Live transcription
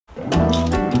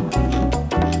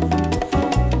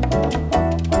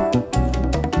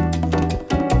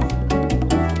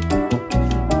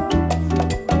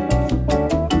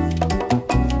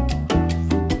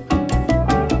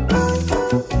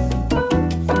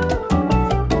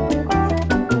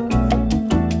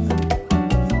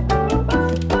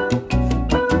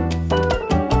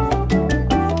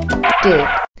too.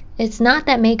 It's not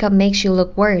that makeup makes you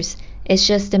look worse, it's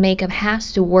just the makeup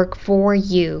has to work for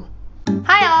you.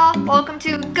 Hi all, welcome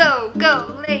to Go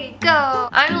Go Lay Go.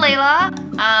 I'm Layla,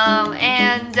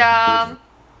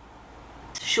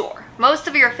 sure, most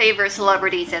of your favorite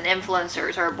celebrities and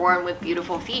influencers are born with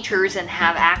beautiful features and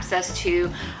have access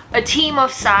to a team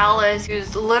of stylists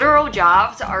whose literal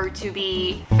jobs are to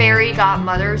be fairy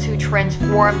godmothers who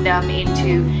transform them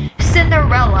into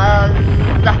Cinderellas.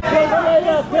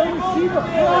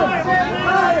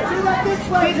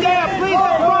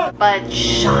 But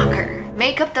shocker,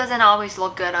 makeup doesn't always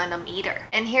look good on them either.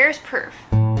 And here's proof.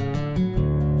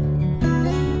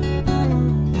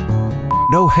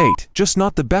 No hate, just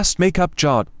not the best makeup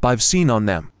job I've seen on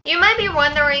them. You might be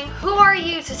wondering, who are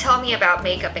you to tell me about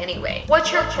makeup anyway?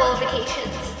 What's your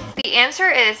qualifications? The answer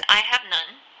is I have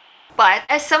none. But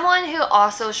as someone who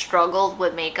also struggled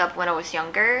with makeup when I was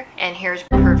younger, and here's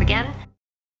proof again.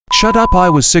 Shut up, I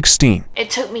was 16. It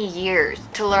took me years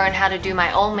to learn how to do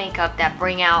my own makeup that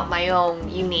bring out my own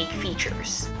unique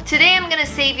features. Today I'm gonna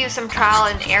save you some trial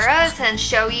and errors and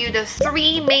show you the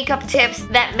 3 makeup tips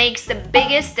that makes the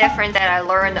biggest difference that I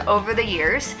learned over the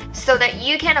years so that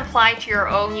you can apply to your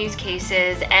own use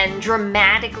cases and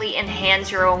dramatically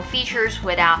enhance your own features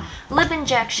without lip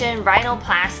injection,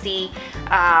 rhinoplasty,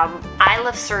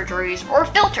 eyelift surgeries, or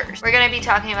filters. We're gonna be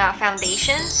talking about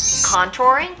foundation,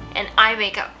 contouring, and eye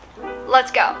makeup. Let's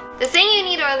go. The thing you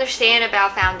need to understand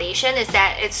about foundation is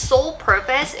that its sole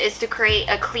purpose is to create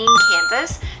a clean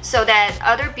canvas so that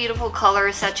other beautiful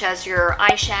colors such as your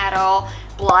eyeshadow,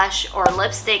 blush, or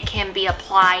lipstick can be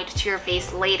applied to your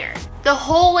face later. The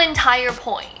whole entire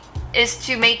point is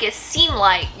to make it seem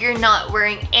like you're not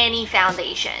wearing any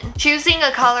foundation. Choosing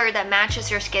a color that matches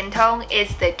your skin tone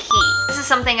is the key. This is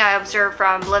something I observed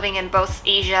from living in both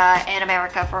Asia and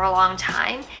America for a long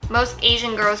time. Most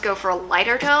Asian girls go for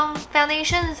lighter tone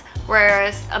foundations,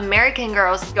 whereas American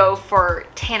girls go for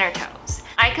tanner tones.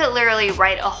 I could literally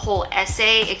write a whole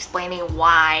essay explaining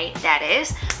why that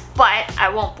is, but I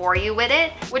won't bore you with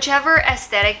it. Whichever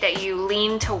aesthetic that you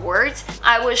lean towards,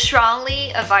 I would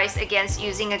strongly advise against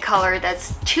using a color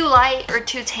that's too light or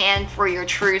too tan for your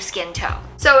true skin tone.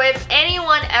 So if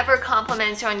anyone ever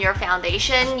compliments you on your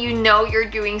foundation, you know you're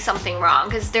doing something wrong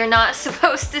because they're not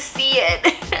supposed to see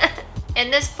it. In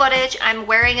this footage, I'm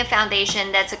wearing a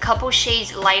foundation that's a couple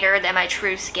shades lighter than my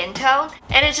true skin tone,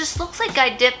 and it just looks like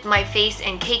I dipped my face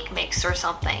in cake mix or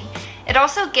something. It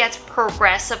also gets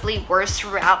progressively worse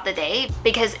throughout the day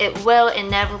because it will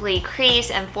inevitably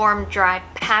crease and form dry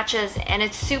patches, and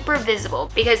it's super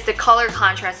visible because the color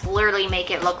contrast literally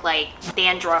make it look like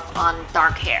dandruff on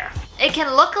dark hair. It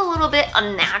can look a little bit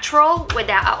unnatural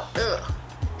without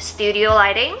studio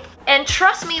lighting. And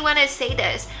trust me when I say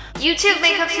this, YouTube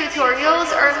makeup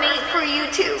tutorials are made for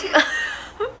YouTube.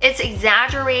 It's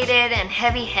exaggerated and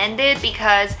heavy-handed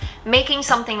because making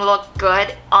something look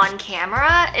good on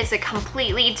camera is a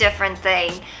completely different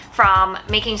thing from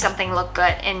making something look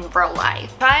good in real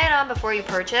life. Try it on before you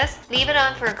purchase. Leave it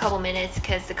on for a couple minutes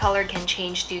because the color can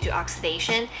change due to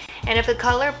oxidation. And if the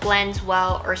color blends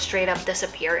well or straight up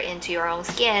disappear into your own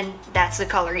skin, that's the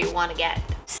color you want to get.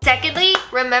 Secondly,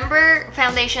 remember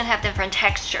foundation have different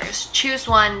textures. Choose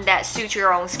one that suits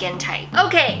your own skin type.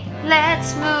 Okay,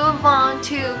 let's move on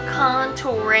to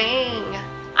contouring.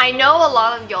 I know a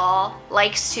lot of y'all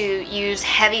likes to use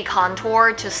heavy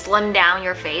contour to slim down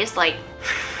your face,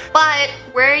 but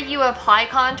where you apply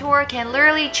contour can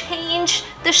literally change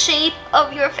the shape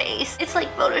of your face. It's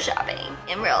like photoshopping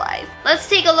in real life. Let's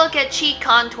take a look at cheek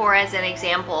contour as an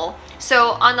example.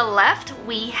 So on the left,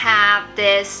 we have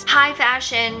this high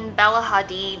fashion Bella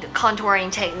Hadid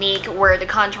contouring technique where the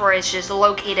contour is just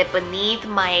located beneath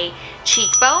my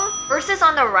cheekbone. Versus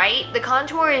on the right, the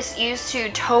contour is used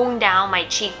to tone down my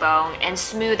cheekbone and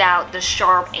smooth out the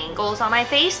sharp angles on my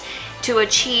face to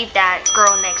achieve that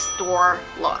girl next door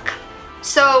look.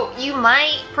 So you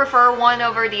might prefer one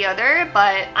over the other,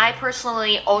 but I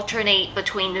personally alternate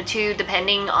between the two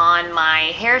depending on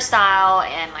my hairstyle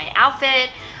and my outfit.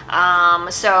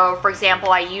 So for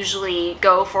example, I usually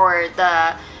go for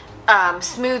the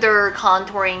smoother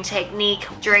contouring technique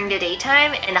during the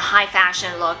daytime and a high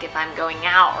fashion look if I'm going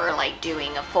out or like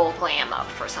doing a full glam up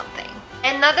for something.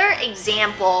 Another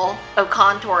example of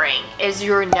contouring is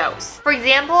your nose. For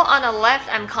example, on the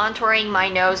left, I'm contouring my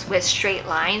nose with straight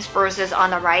lines versus on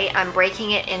the right, I'm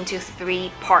breaking it into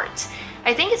 3 parts.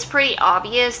 I think it's pretty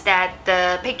obvious that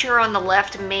the picture on the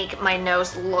left make my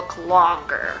nose look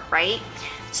longer, right?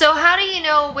 So how do you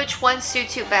know which one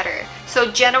suits you better?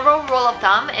 So general rule of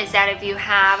thumb is that if you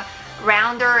have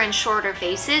rounder and shorter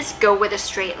faces, go with a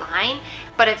straight line.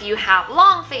 But if you have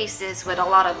long faces with a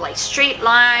lot of like straight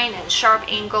line and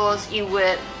sharp angles, you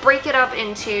would break it up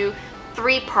into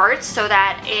 3 parts so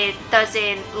that it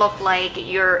doesn't look like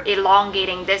you're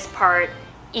elongating this part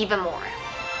even more.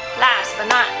 Last but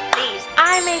not least,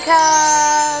 eye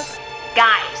makeup!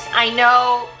 Guys, I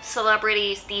know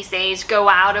celebrities these days go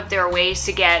out of their ways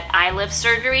to get eyelid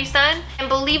surgeries done. And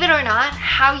believe it or not,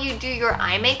 how you do your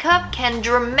eye makeup can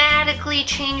dramatically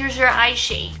change your eye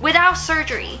shape without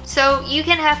surgery. So you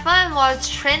can have fun while it's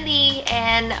trendy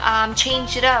and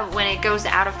change it up when it goes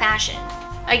out of fashion.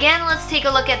 Again, let's take a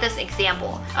look at this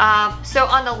example. So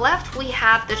on the left, we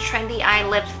have the trendy eye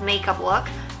lift makeup look,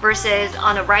 versus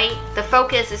on the right, the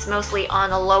focus is mostly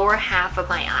on the lower half of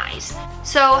my eyes.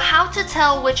 So how to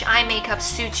tell which eye makeup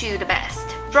suits you the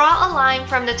best? Draw a line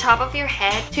from the top of your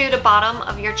head to the bottom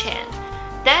of your chin.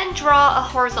 Then draw a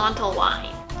horizontal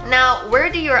line. Now,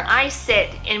 where do your eyes sit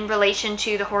in relation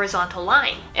to the horizontal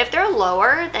line? If they're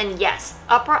lower, then yes,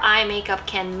 upper eye makeup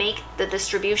can make the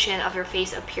distribution of your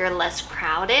face appear less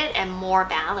crowded and more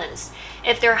balanced.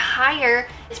 If they're higher,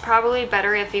 it's probably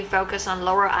better if you focus on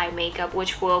lower eye makeup,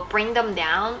 which will bring them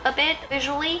down a bit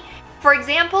visually. For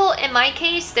example, in my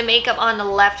case, the makeup on the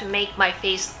left make my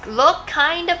face look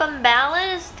kind of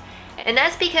unbalanced. And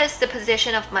that's because the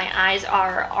position of my eyes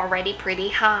are already pretty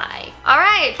high.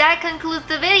 Alright, that concludes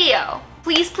the video.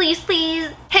 Please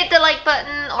hit the like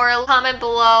button or comment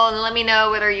below and let me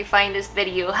know whether you find this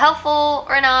video helpful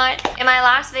or not. In my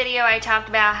last video, I talked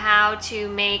about how to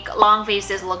make long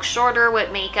faces look shorter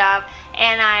with makeup,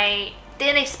 and I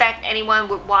didn't expect anyone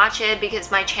would watch it because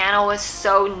my channel was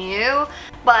so new.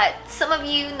 But some of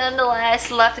you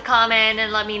nonetheless left a comment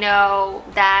and let me know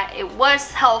that it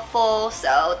was helpful,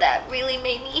 so that really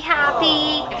made me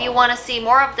happy. If you want to see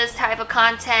more of this type of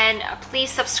content, please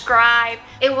subscribe.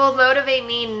 It will motivate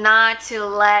me not to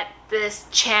let this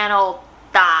channel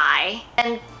die.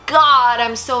 And God,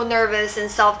 I'm so nervous and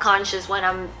self-conscious when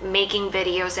I'm making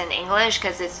videos in English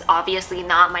because it's obviously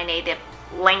not my native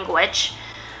language.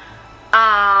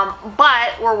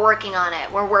 But we're working on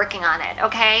it,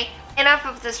 okay? Enough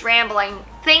of this rambling.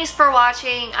 Thanks for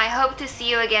watching. I hope to see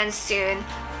you again soon.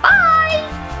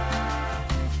 Bye!